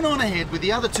flown on ahead with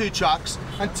the other 2 trucks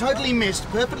and totally missed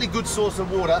perfectly good source of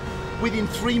water within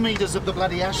 3 metres of the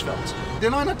bloody asphalt.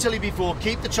 Did I not tell you before,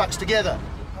 keep the trucks together?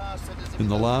 In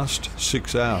the last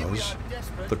 6 hours,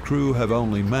 the crew have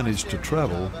only managed to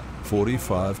travel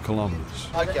 45 kilometres.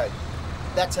 Okay,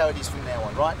 that's how it is from now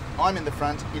on, right? I'm in the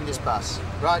front in this bus,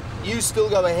 right? You still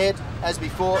go ahead as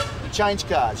before, you change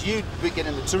cars. We get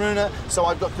in the Taruna, so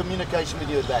I've got communication with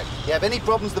you at the back. You have any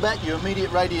problems at the back, your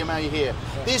immediate radio may hear.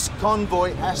 This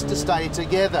convoy has to stay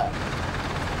together.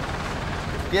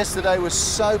 Yesterday was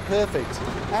so perfect,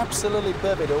 absolutely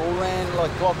perfect. It all ran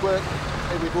like clockwork.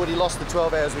 We've already lost the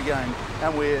 12 hours we're going,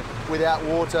 and we're without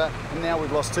water, and now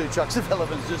we've lost 2 trucks of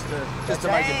elephants just to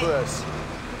make it worse.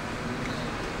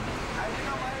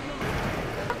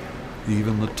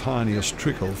 Even the tiniest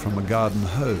trickle from a garden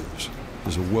hose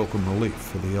is a welcome relief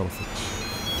for the elephants.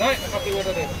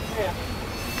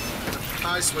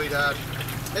 Hi, sweetheart.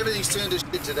 Everything's turned to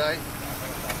shit today.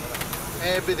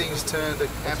 Everything's turned to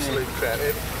absolute crap.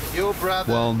 Your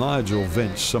brother... While Nigel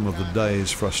vents some of the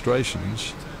day's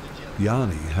frustrations,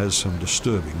 Yanni has some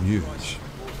disturbing news.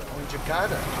 In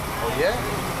Jakarta? Oh, yeah?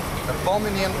 A bomb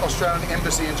in the Australian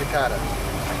embassy in Jakarta.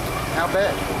 How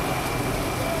bad?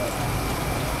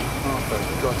 Oh, for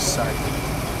God's sake.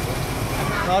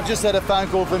 I've just had a phone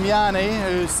call from Yanni,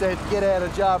 who said, get out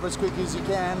of Java as quick as you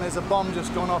can. There's a bomb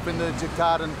just gone off in the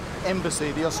Jakartan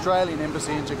embassy, the Australian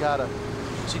embassy in Jakarta.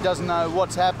 She doesn't know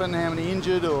what's happened, how many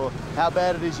injured, or how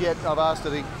bad it is yet. I've asked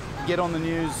her to get on the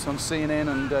news on CNN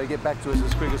and get back to us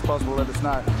as quick as possible, let us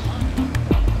know.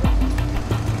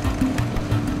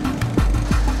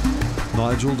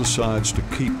 Nigel decides to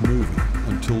keep moving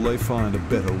until they find a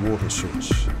better water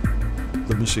source.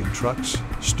 The missing trucks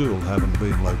still haven't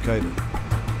been located.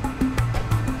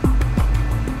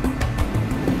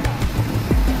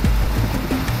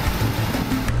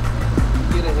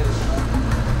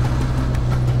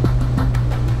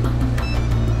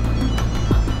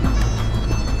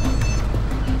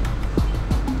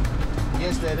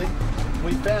 Yes, Daddy.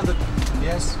 We found it.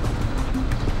 Yes.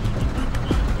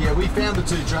 Yeah, we found the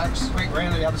 2 trucks. Wait,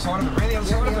 round the other side of it. Round the other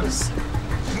side of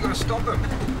it. You've got to stop them.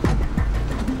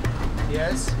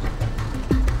 Yes.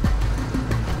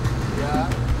 Yeah.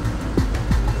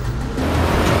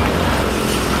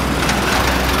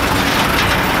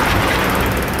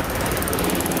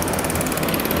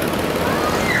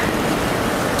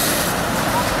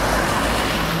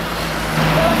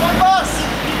 Boss!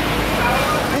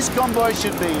 This convoy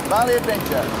should be Bali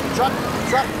Adventure. Truck,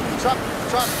 truck, truck,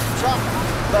 truck, truck.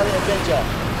 Bali Adventure.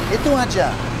 Itu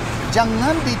aja.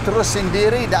 Jangan diterusin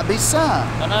sendiri, tidak bisa.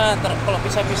 Karena kalau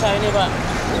pisah-pisah ini, Pak,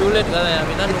 sulit katanya.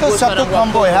 Kita itu satu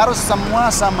konvoy, harus semua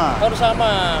sama. Harus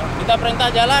sama. Kita perintah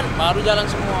jalan, baru jalan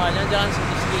semuanya. Jalan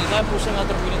sendiri-sendiri. Saya pusing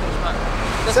ngatur begini terus, Pak.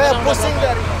 Saya pusing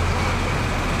dari...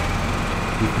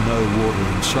 With no water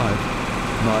in sight,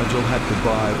 Nigel had to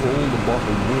buy all the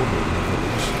bottled water in the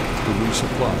village to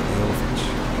resupply the elephants.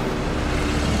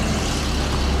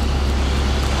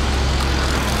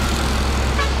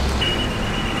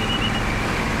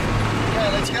 Okay,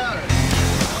 let's go.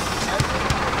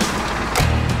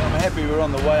 I'm happy we're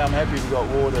on the way. I'm happy we've got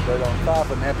water, but I'm far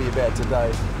from happy about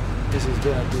today. This has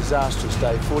been a disastrous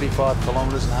day. 45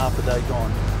 kilometres and half a day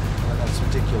gone. And that's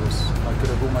ridiculous. I could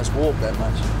have almost walked that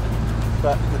much.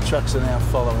 But the trucks are now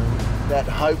following. That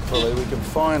hopefully we can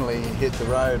finally hit the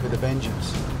road with a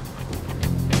vengeance.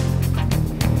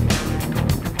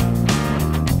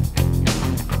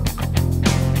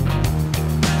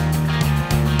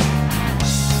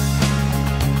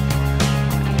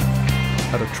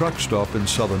 At a truck stop in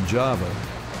southern Java,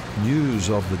 news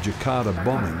of the Jakarta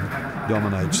bombing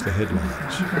dominates the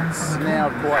headlines. It's now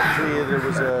quite clear there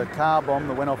was a car bomb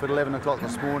that went off at 11 o'clock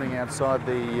this morning outside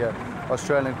the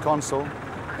Australian consul.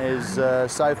 There's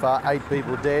so far 8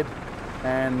 people dead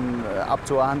and up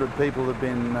to 100 people have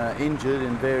been injured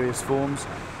in various forms.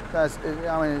 I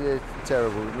mean, it's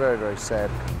terrible, very, very sad.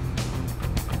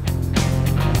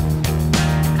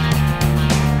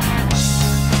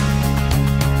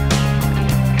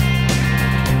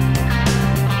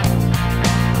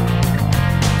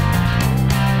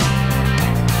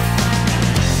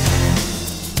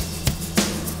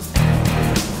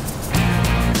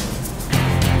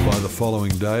 The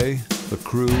following day, the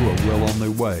crew are well on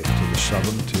their way to the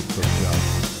southern tip of Java.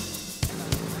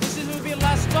 This will be the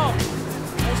last stop.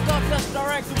 We'll stop just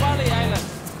direct to Bali Island.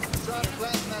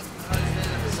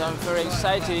 So I'm very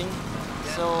exciting.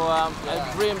 So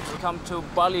I dream to come to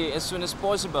Bali as soon as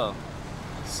possible.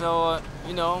 So,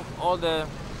 you know, all the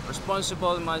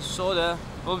responsible in my shoulder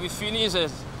will be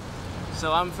finished.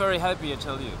 So I'm very happy, I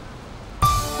tell you.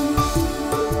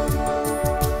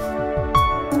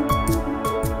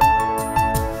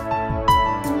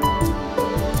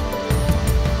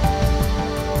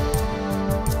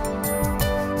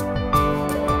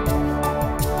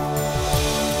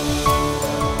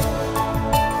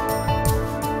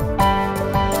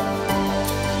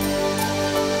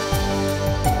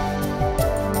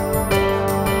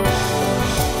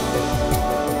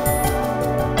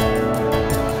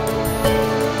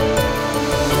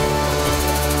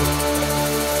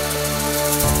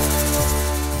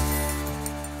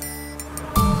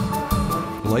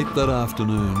 Late that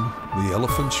afternoon, the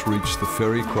elephants reached the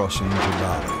ferry crossing to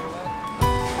Bali.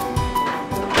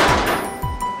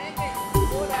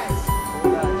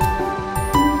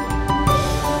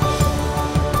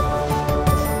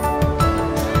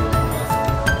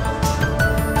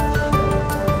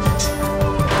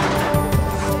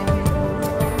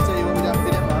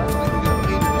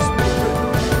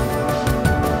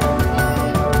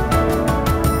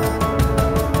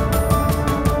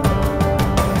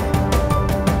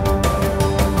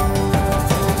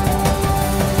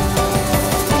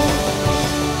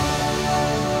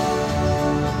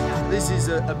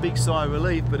 A big sigh of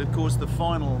relief, but of course the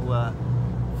final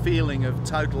feeling of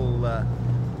total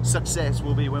success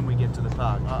will be when we get to the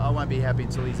park. I won't be happy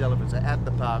until these elephants are at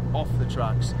the park, off the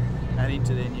trucks and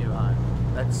into their new home.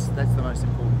 That's the most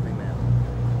important thing now.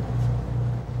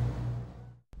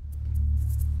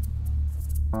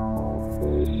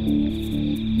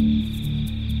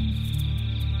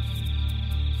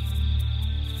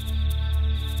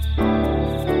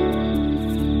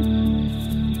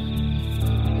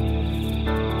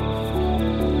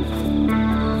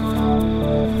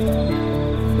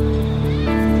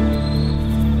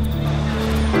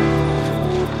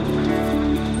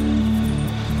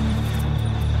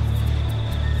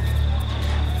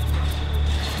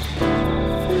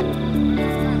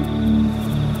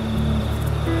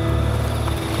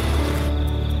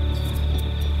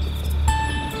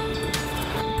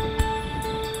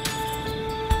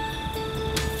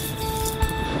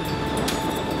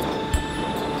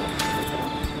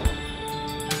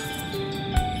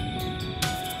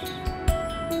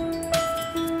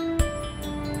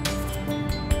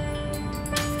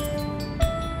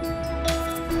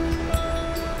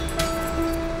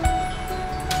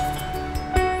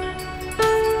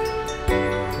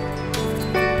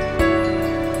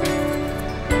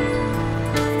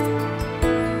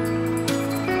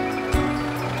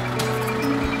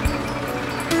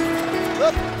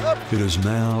 It is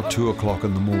now 2 o'clock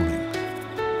in the morning.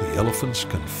 The elephants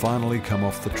can finally come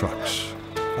off the trucks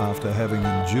after having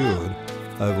endured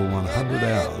over 100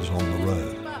 hours on the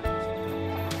road.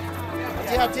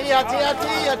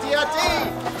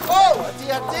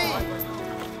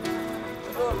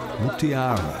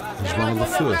 Mutiara is one of the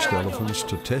first elephants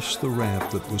to test the ramp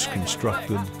that was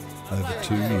constructed over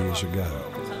 2 years ago.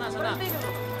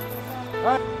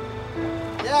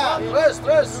 Yeah, terus.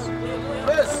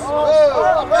 Okay,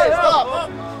 stop.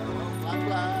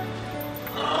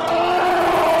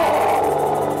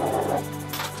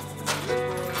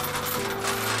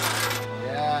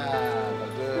 Yeah,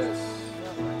 bagus.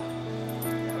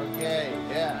 Okay,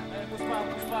 yeah.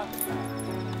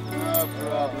 No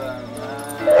problem.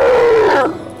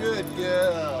 Good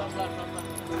girl.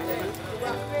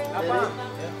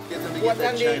 Get them to get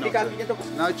that chain off.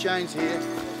 No chains here.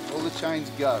 All the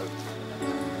chains go.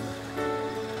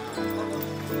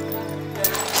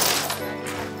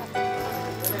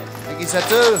 Lagi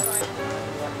satu.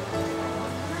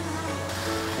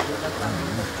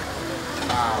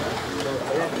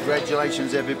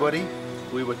 Congratulations, everybody.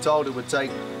 We were told it would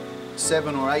take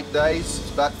 7 or 8 days,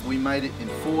 but we made it in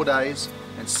 4 days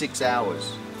and 6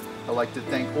 hours. I'd like to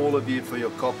thank all of you for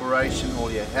your cooperation, all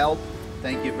your help.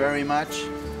 Thank you very much,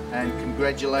 and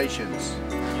congratulations.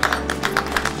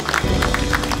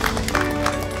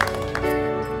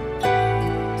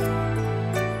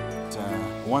 It's a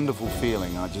wonderful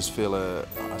feeling. I just feel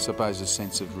I suppose a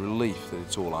sense of relief that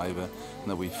it's all over and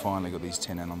that we've finally got these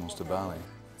 10 animals to Bali.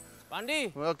 Pandi.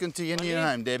 Welcome to your new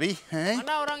home, Debbie. Hey?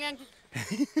 Mana orang yang...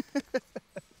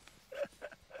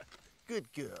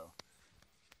 Good girl.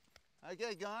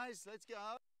 Okay, guys, let's go.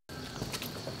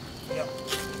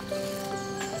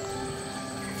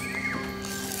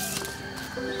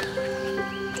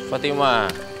 Fatima.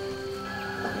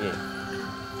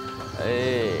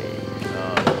 Hey,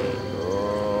 good.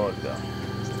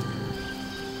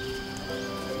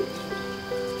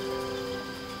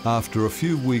 After a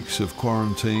few weeks of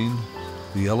quarantine,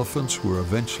 the elephants were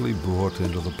eventually brought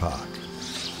into the park.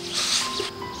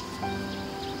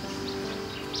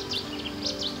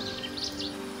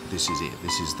 This is it.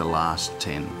 This is the last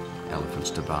 10 elephants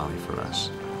to Bali for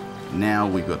us. Now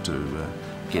we've got to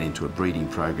get into a breeding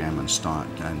program and start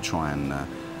and try and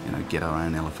get our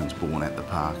own elephants born at the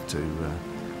park to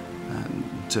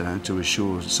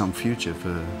assure some future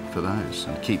for those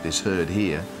and keep this herd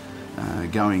here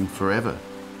going forever.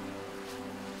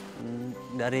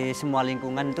 Dari semua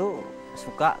lingkungan tuh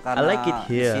suka karena I like it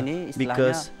here di sini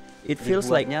because it feels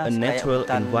like a natural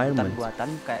environment.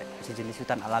 Kayak sejenis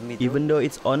hutan alami itu. Even though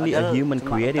it's only a human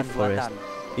created forest,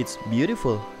 it's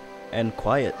beautiful and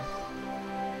quiet.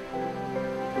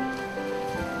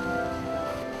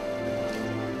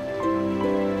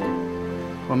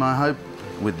 Well, my hope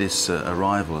with this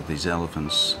arrival of these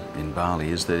elephants in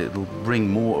Bali is that it will bring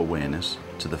more awareness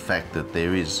to the fact that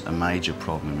there is a major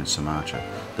problem in Sumatra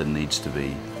that needs to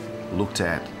be looked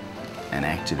at and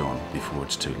acted on before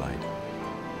it's too late.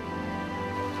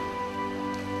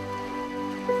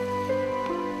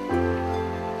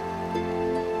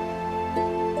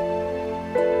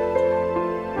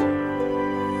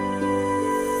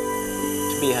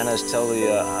 To be honest, tell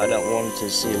you, I don't want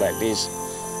to see like this.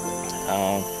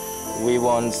 We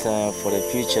want for the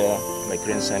future, my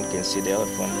grandson can see the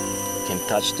elephant, can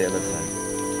touch the elephant.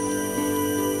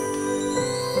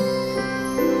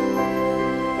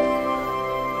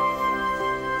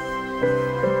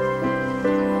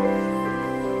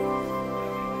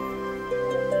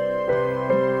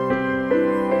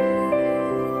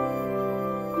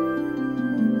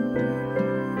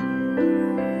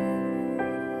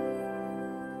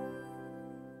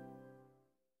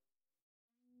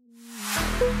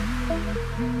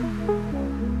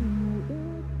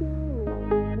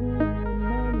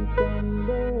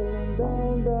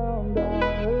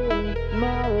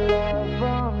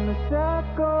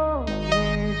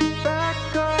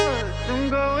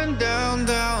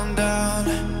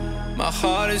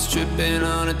 Heart is tripping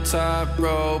on a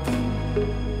tightrope.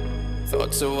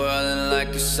 Thoughts are whirling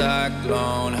like a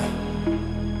cyclone.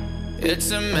 It's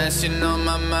a mess, you know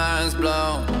my mind's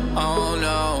blown. Oh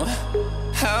no,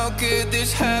 how could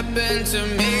this happen to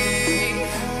me?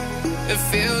 It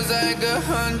feels like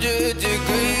 100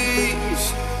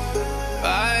 degrees.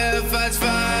 Fire fights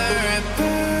fire, it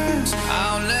burns.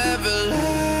 I'll never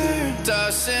learn.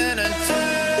 Tossing and turning.